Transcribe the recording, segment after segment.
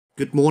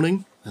Good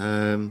morning.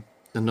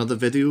 Another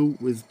video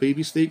with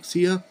baby stakes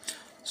here.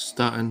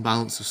 Starting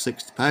balance of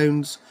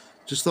 £60.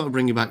 Just thought I'd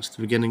bring you back to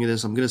the beginning of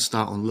this. I'm going to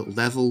start on little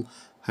level.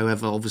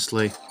 However,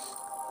 obviously,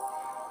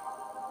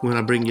 when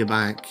I bring you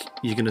back,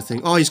 you're going to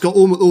think, oh, he's got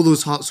all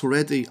those hearts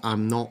already.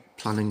 I'm not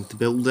planning to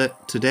build it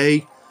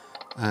today.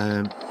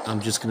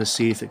 I'm just going to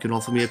see if it can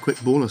offer me a quick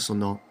bonus or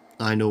not.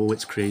 I know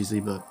it's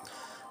crazy, but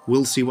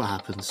we'll see what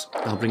happens.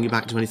 I'll bring you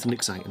back to anything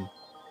exciting.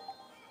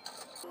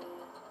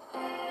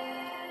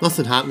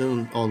 Nothing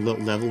happening on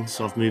little level,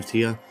 so I've moved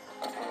here.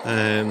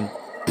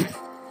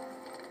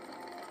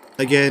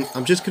 Again,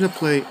 I'm just going to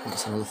play...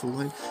 That's another full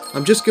line.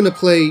 I'm just going to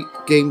play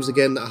games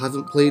again that I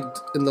haven't played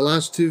in the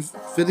last two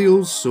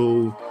videos,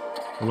 so...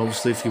 And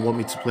obviously, if you want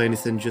me to play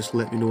anything, just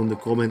let me know in the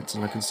comments,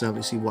 and I can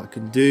certainly see what I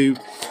can do.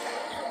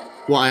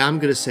 What I am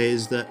going to say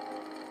is that...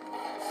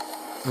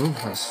 Oh,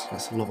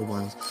 that's a lot of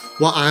miles.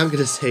 What I am going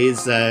to say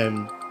is...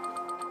 I'm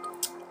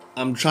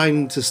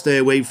trying to stay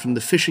away from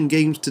the fishing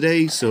games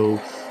today,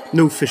 so...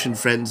 No fishing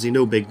frenzy,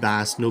 no big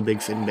bass, no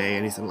big fin bay,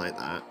 anything like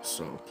that.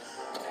 So,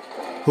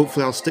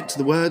 hopefully I'll stick to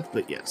the word,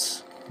 but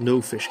yes,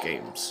 no fish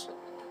games.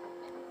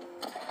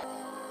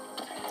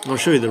 I'll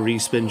show you the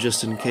respin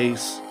just in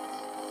case.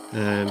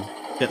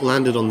 It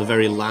landed on the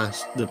very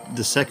last,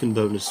 the second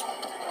bonus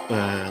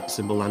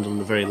symbol landed on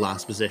the very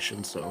last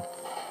position, so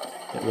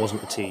it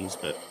wasn't a tease,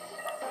 but...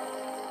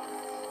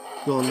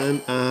 Go on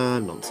then,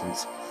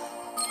 nonsense.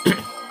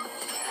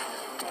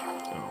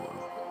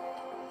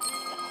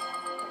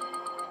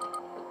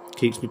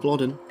 Keeps me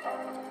plodding.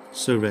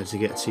 So ready to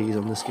get a tease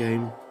on this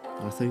game,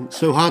 I think.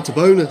 So hard to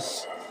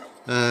bonus.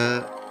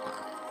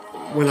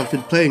 When I've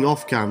been playing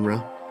off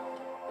camera,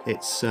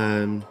 it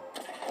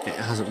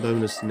hasn't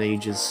bonused in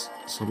ages,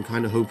 so I'm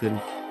kind of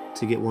hoping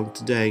to get one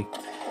today.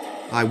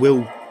 I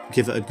will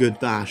give it a good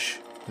bash,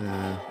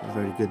 a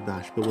very good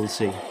bash, but we'll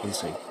see. We'll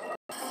see.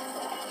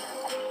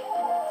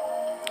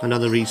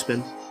 Another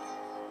respin.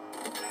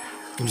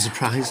 I'm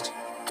surprised.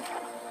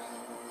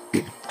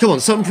 Come on,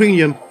 something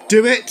premium.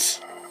 Do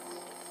it!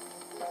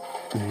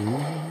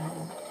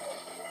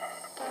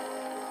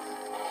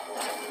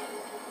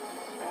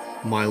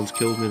 Miles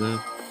killed me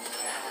there.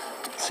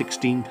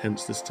 16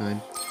 pence this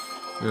time.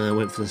 I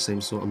went for the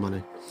same sort of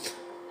money.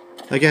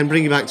 Again,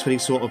 bring you back to any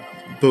sort of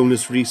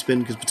bonus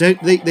respin, because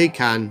they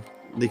can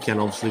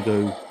obviously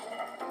go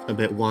a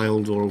bit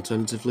wild, or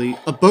alternatively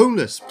a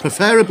bonus,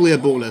 preferably a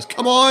bonus.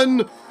 Come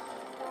on!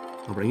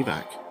 I'll bring you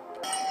back.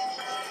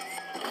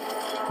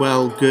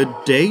 Well, good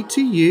day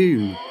to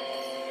you.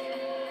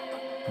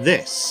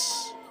 This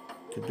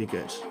could be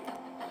good.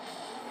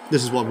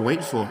 This is what I'm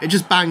waiting for. It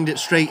just banged it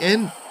straight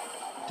in.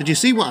 Did you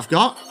see what I've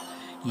got?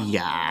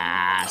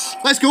 Yes.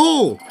 Let's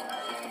go.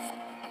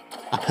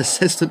 A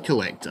persistent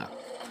collector.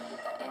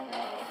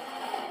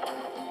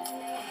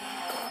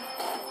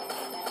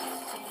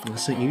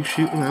 Let's let you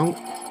shoot them out.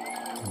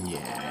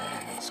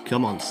 Yes.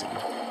 Come on, Sam.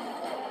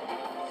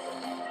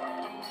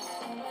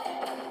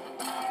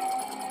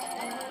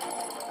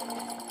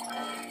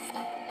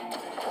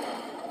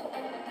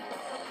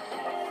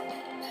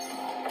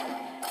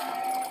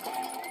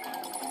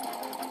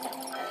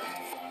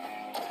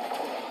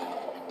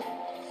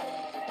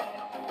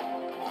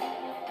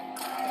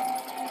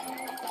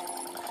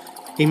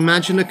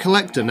 Imagine a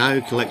collector now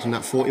collecting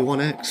that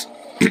 41x.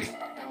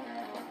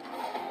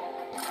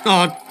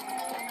 Oh,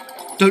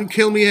 don't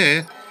kill me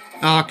here.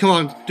 Oh, come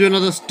on, do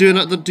another,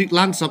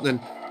 land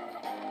something.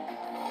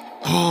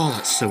 Oh,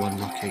 that's so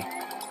unlucky.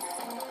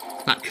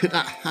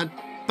 That had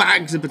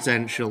bags of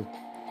potential.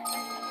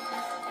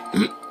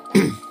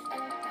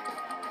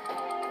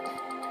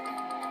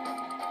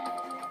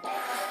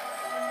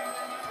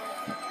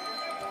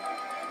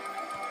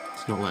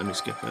 It's not letting me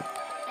skip it.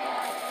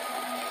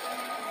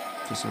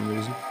 For some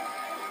reason.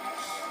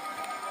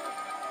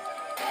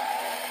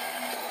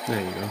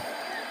 There you go.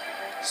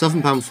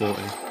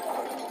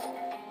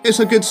 £7.40. It's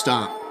a good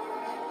start.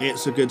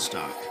 It's a good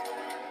start.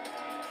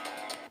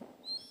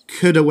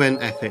 Could have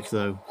went epic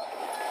though.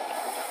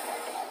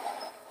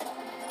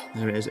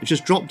 There it is. It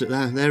just dropped it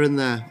there and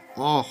there.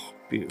 Oh,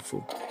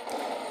 beautiful.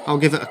 I'll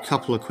give it a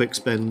couple of quick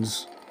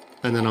spins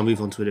and then I'll move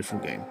on to a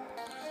different game.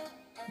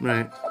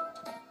 Right.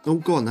 Oh,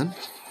 go on then.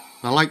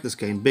 I like this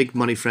game, Big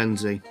Money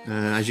Frenzy.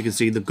 As you can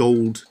see, the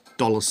gold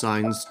dollar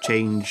signs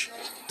change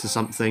to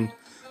something.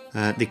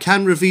 They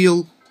can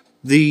reveal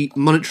the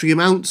monetary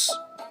amounts.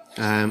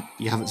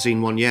 You haven't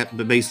seen one yet,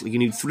 but basically you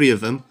need 3 of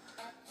them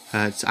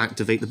to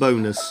activate the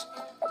bonus.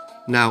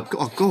 Now,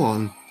 go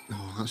on.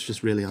 Oh, that's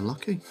just really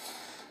unlucky.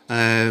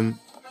 I'll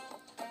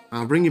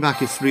bring you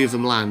back if 3 of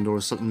them land or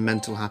if something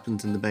mental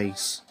happens in the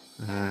base.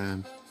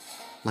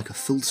 Like a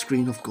full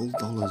screen of gold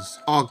dollars.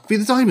 Oh, be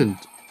the diamond!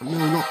 No,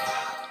 not that.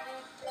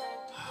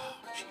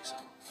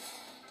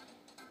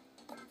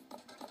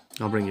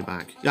 I'll bring you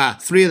back. Yeah,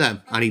 3 of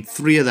them. I need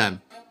 3 of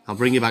them. I'll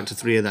bring you back to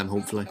 3 of them,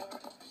 hopefully.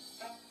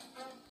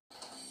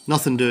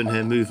 Nothing doing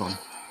here. Move on.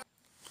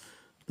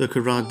 The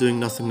Karad doing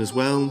nothing as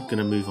well.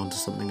 Gonna move on to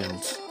something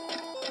else.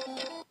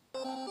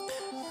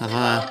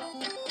 I've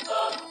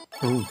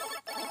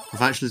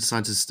actually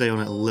decided to stay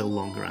on it a little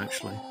longer,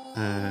 actually.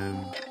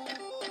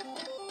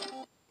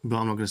 But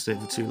I'm not going to stay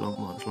for too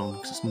much longer,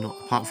 because it's not,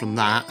 apart from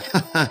that,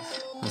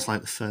 that's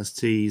like the first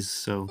tease,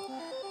 so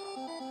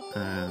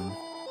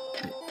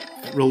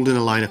it rolled in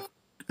a line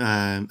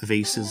of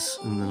aces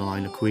and then a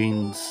line of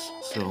queens,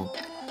 so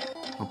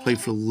I'll play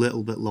for a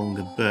little bit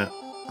longer, but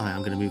I am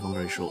going to move on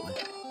very shortly.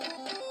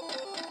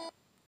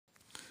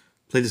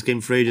 Played this game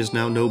for ages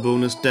now, no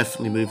bonus,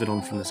 definitely moving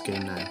on from this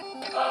game now.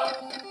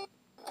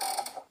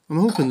 I'm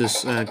hoping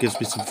this gives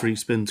me some free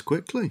spins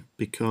quickly,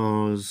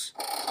 because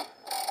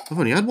I've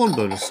only had one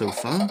bonus so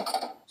far,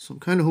 so I'm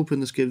kind of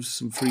hoping this gives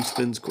some free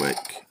spins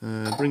quick.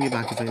 Bring you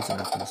back if anything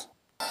happens.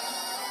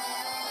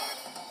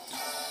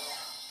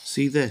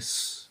 See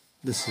this?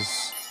 This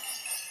is...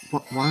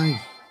 What?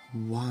 Why?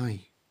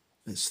 Why?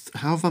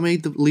 How have I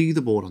made the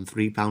leaderboard on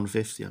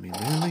 £3.50? I mean,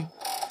 really?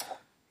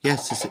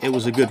 Yes, it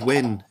was a good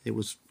win. It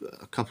was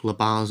a couple of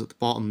bars at the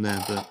bottom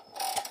there, but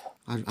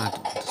I don't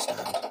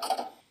understand.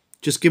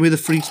 Just give me the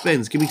free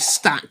spins. Give me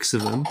stacks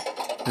of them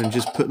and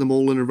just put them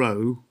all in a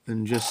row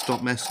and just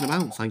stop messing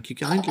about. Thank you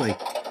kindly.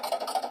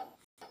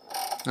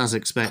 As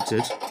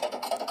expected,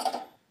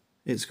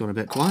 it's gone a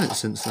bit quiet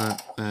since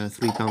that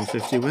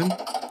 £3.50 win.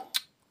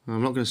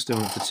 I'm not going to stay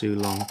on it for too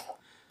long.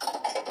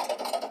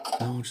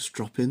 I'll just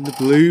drop in the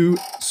blue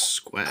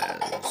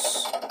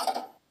squares.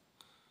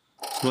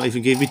 It's not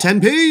even gave me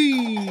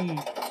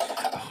 10p!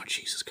 Oh,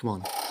 Jesus, come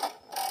on.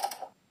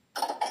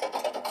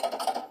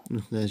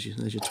 There's your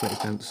 20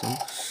 pence, son.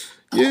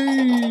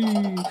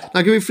 Yay!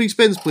 Now give me free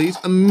spins, please.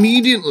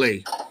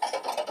 Immediately! Oh,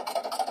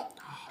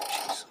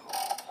 jeez.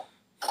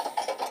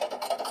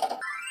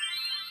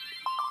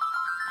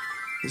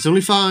 It's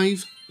only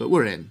 5, but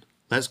we're in.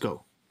 Let's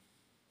go.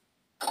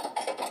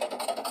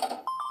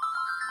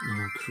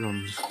 Oh,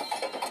 crumbs.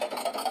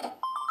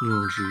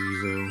 Oh,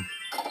 jeez,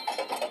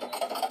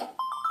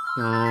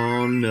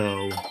 oh,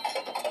 no.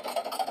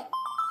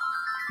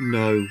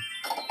 No.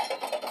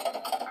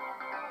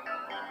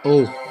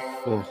 Oh.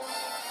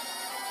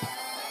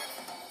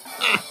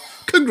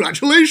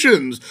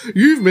 Congratulations!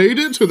 You've made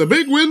it to the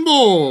big win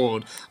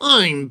board!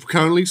 I'm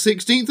currently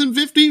 16th and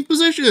 15th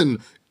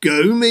position!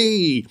 Go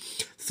me!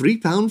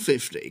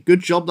 £3.50.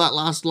 Good job that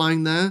last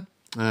line there.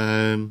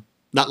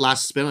 That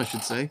last spin, I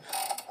should say.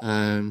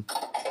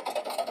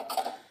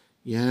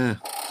 Yeah.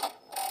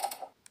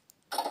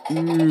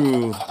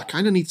 Ooh, I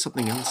kind of need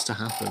something else to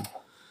happen.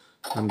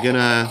 I'm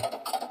gonna...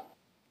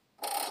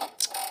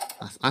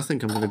 I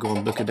think I'm gonna go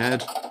on Book of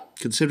Dead.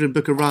 Considering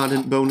Book of Ra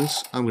didn't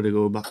bonus, I'm gonna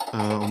go back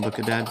on Book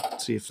of Dead.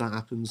 See if that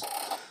happens.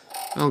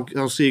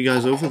 I'll see you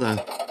guys over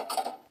there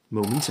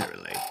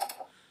momentarily.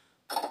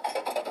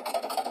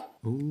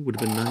 Oh, would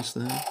have been nice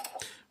there.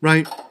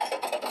 Right,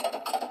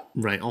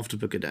 off to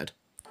Book of Dead.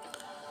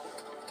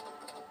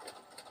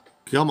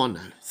 Come on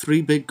now,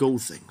 3 big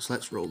gold things.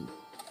 Let's roll.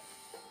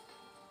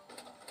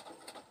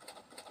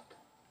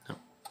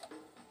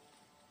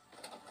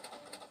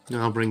 No,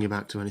 I'll bring you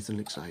back to anything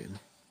exciting.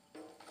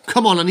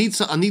 Come on, I need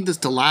this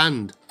to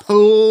land.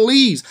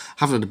 Please!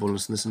 Haven't had a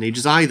bonus in this in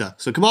ages either.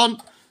 So come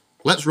on,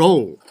 let's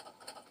roll.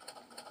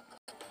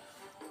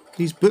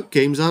 These book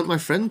games aren't my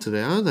friend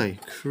today, are they?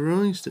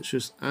 Christ, it's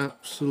just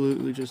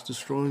absolutely just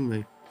destroying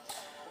me.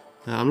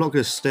 I'm not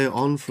going to stay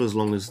on for as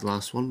long as the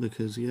last one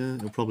because, yeah,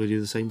 it'll probably do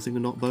the same thing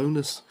and not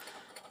bonus.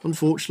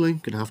 Unfortunately,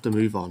 going to have to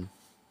move on.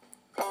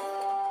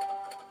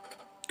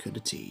 Could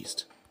have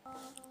teased.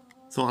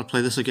 Thought I'd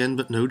play this again,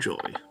 but no joy.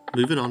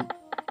 Moving on.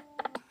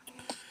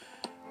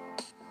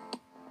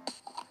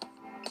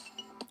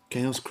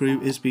 Chaos Crew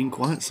is being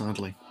quiet,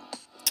 sadly.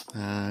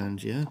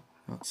 And, yeah,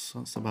 that's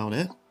about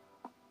it.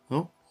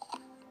 Oh,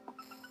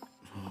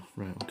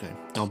 right, okay.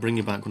 I'll bring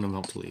you back when I'm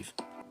about to leave.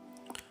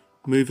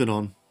 Moving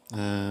on.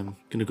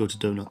 Gonna go to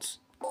Donuts.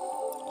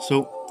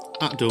 So,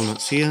 at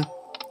Donuts here.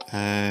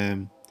 Yeah,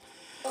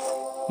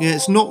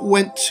 it's not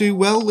went too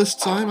well this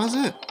time, has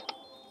it?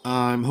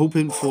 I'm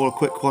hoping for a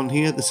quick one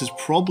here. This is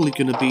probably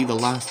going to be the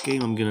last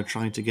game I'm going to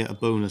try to get a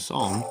bonus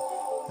on.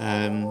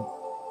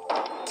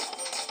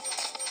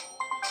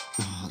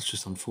 Oh, that's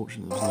just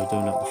unfortunate there's no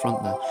donut at the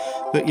front there.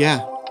 But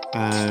yeah,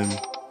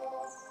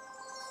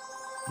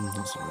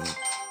 that's alright.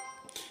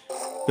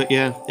 But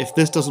yeah, if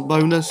this doesn't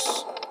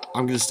bonus,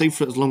 I'm going to stay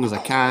for it as long as I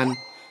can.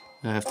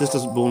 If this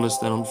doesn't bonus,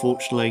 then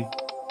unfortunately,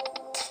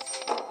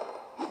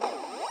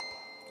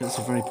 it's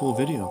a very poor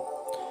video.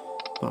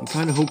 But I'm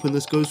kind of hoping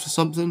this goes for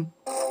something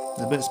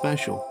a bit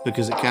special,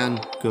 because it can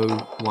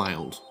go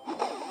wild.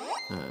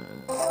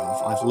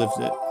 I've lived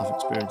it, I've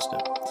experienced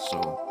it, so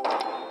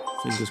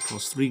fingers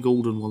crossed. 3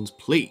 golden ones,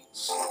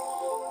 please.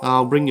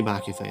 I'll bring you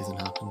back if anything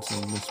happens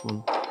on this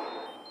one.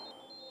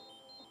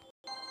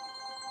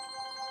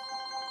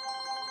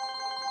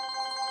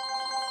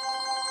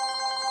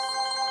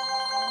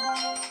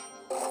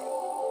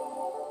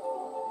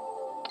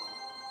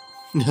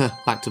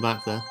 Back to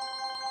back there.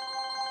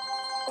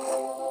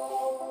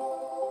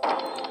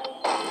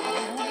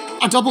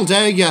 I double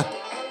dare you!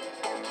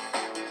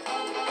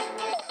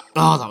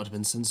 Oh, that would have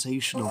been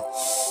sensational.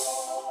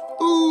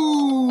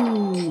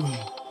 Ooh!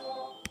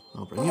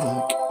 I'll bring you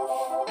back.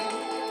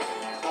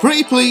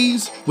 Pretty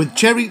please, with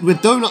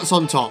donuts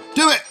on top.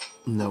 Do it!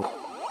 No.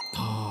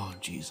 Oh,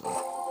 jeez.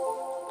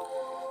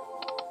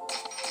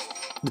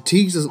 The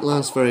tease doesn't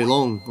last very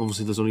long.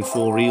 Obviously, there's only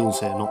 4 reels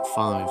here, not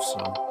 5, so...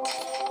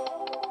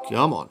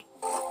 Come on.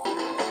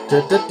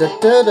 Da, da, da,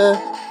 da, da.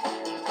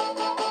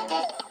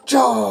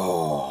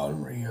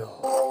 John Reel.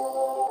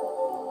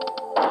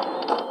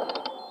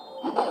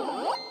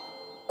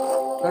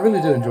 I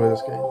really do enjoy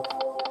this game.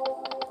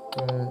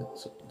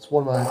 It's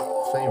one of my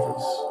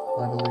favourites,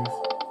 I believe.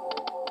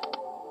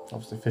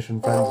 Obviously, Fishing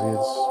Frenzy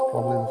is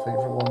probably the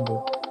favourite one,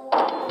 but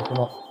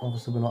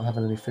we're not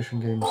having any fishing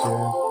games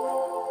here.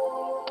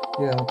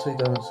 Yeah, I'll tell you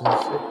donuts.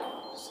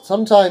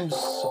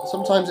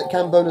 Sometimes it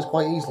can bonus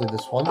quite easily,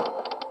 this one,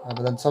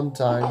 but then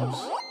sometimes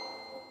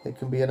it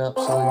can be an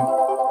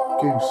absolute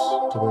goose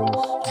to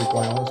bonus, to be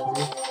quite honest with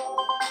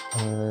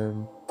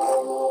you.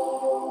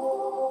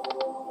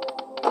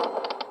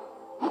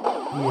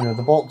 You know,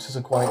 the boxes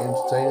are quite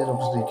entertaining.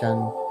 Obviously, you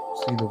can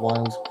see the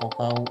wilds pop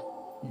out.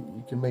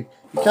 You can make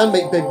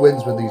big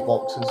wins with these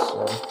boxes.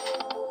 So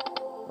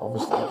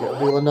obviously, you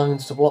get real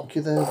annoyance to block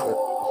you there. But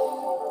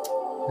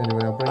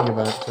anyway, I'll bring you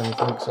back to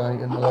anything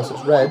exciting, unless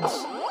it's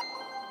reds.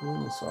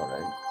 It's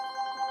alright.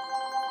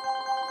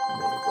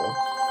 There you go.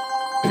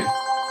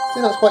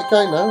 See, that's quite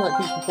kind now. That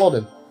keeps me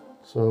plodding.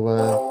 So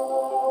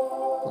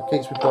that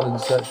keeps me plodding,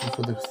 searching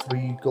for the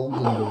 3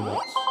 golden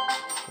donuts.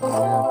 So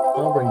yeah,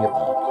 I'll bring you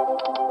back.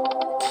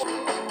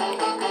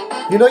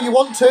 You know you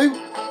want to?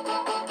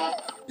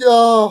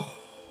 Oh,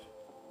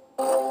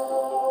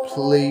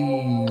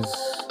 please.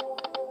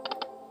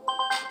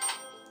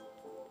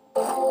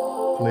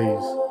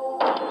 Please.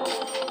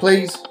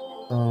 Please.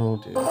 Oh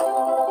dear.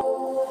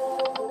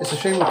 It's a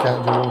shame we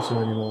can't do auto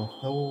anymore.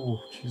 Oh,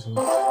 jeez.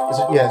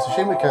 It's a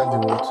shame we can't do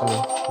auto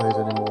plays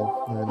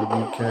anymore in the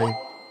UK.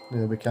 You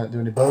know, we can't do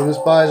any bonus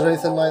buys or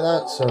anything like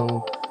that,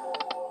 so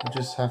we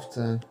just have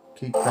to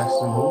keep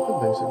pressing and hoping,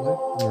 basically.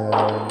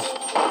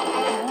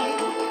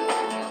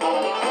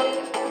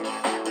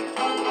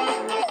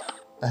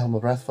 I held my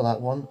breath for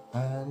that one,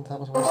 and that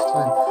was a waste of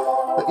time.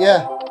 But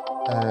yeah,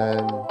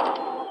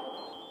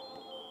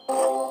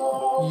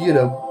 you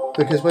know,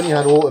 because when you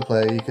had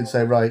autoplay, you could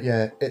say, right,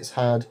 yeah, it's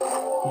had,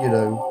 you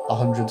know,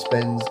 100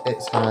 spins,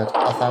 it's had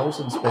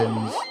 1,000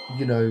 spins.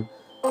 You know,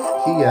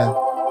 here,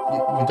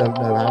 you don't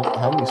know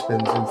how many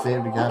spins in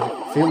theory you have.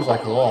 It feels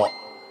like a lot.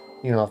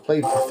 You know, I've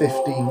played for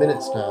 15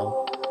 minutes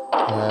now.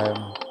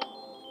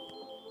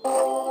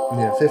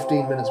 Yeah,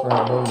 15 minutes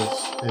without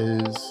bonus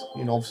is,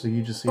 you know, obviously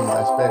you just see the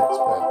best bits,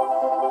 but,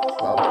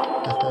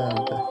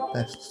 well,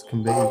 best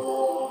can be.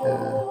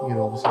 You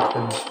know, obviously it's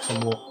been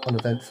somewhat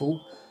uneventful.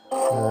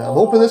 I'm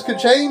hoping this could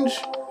change,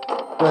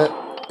 but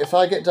if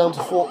I get down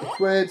to 40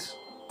 quid,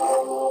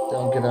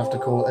 I'm going to have to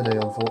call it a day,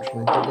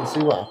 unfortunately. But we'll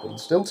see what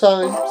happens. Still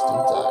time,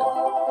 still time.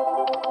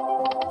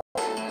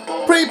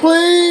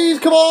 Please,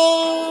 come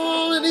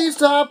on! It needs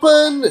to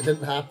happen! It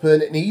didn't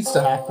happen, it needs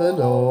to happen.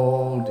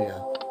 Oh dear.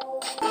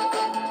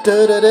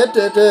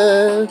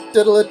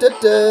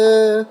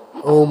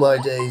 Oh my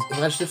days.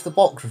 Imagine if the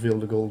box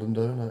revealed a golden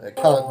donut. It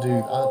can't do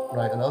that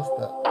right enough,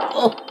 but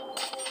oh,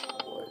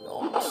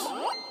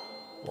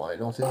 why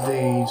not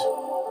indeed.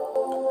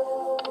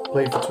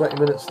 Played for 20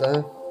 minutes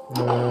there.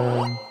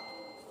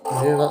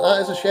 Yeah, that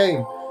is a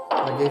shame.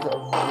 I gave it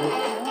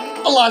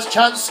a last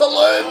chance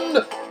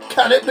saloon!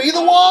 Can it be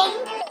the one?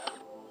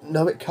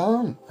 No, it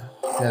can't.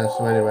 Yeah,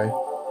 so anyway.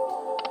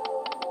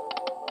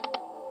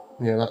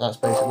 Yeah, that's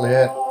basically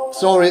it.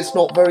 Sorry, it's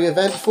not very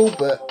eventful,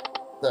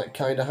 but that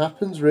kind of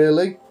happens,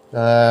 really.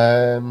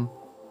 Yeah.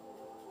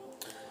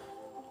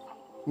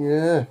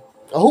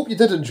 I hope you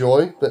did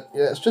enjoy, but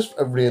yeah, it's just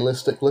a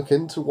realistic look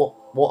into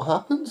what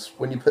happens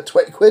when you put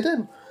 20 quid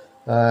in.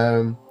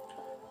 I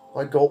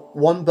got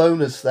 1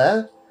 bonus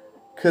there.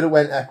 Could have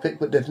went epic,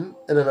 but didn't.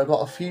 And then I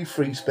got a few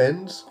free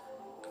spins.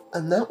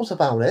 And that was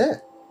about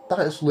it. That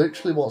is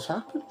literally what's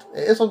happened.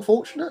 It is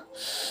unfortunate.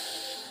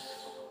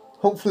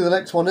 Hopefully the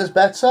next one is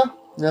better.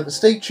 Yeah, but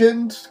stay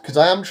tuned, because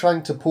I am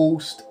trying to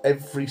post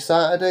every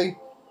Saturday.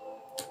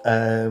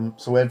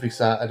 So every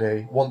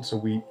Saturday, once a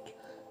week.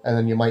 And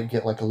then you might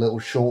get like a little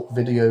short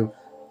video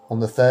on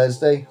the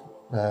Thursday.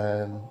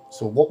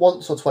 So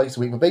once or twice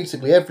a week, but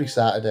basically every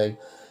Saturday,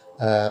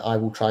 I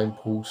will try and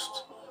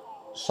post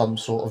some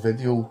sort of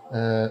video.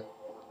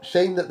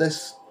 Shame that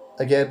this,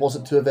 again,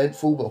 wasn't too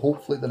eventful, but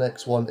hopefully the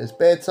next one is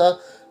better.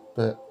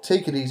 But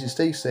take it easy,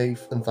 stay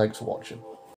safe, and thanks for watching.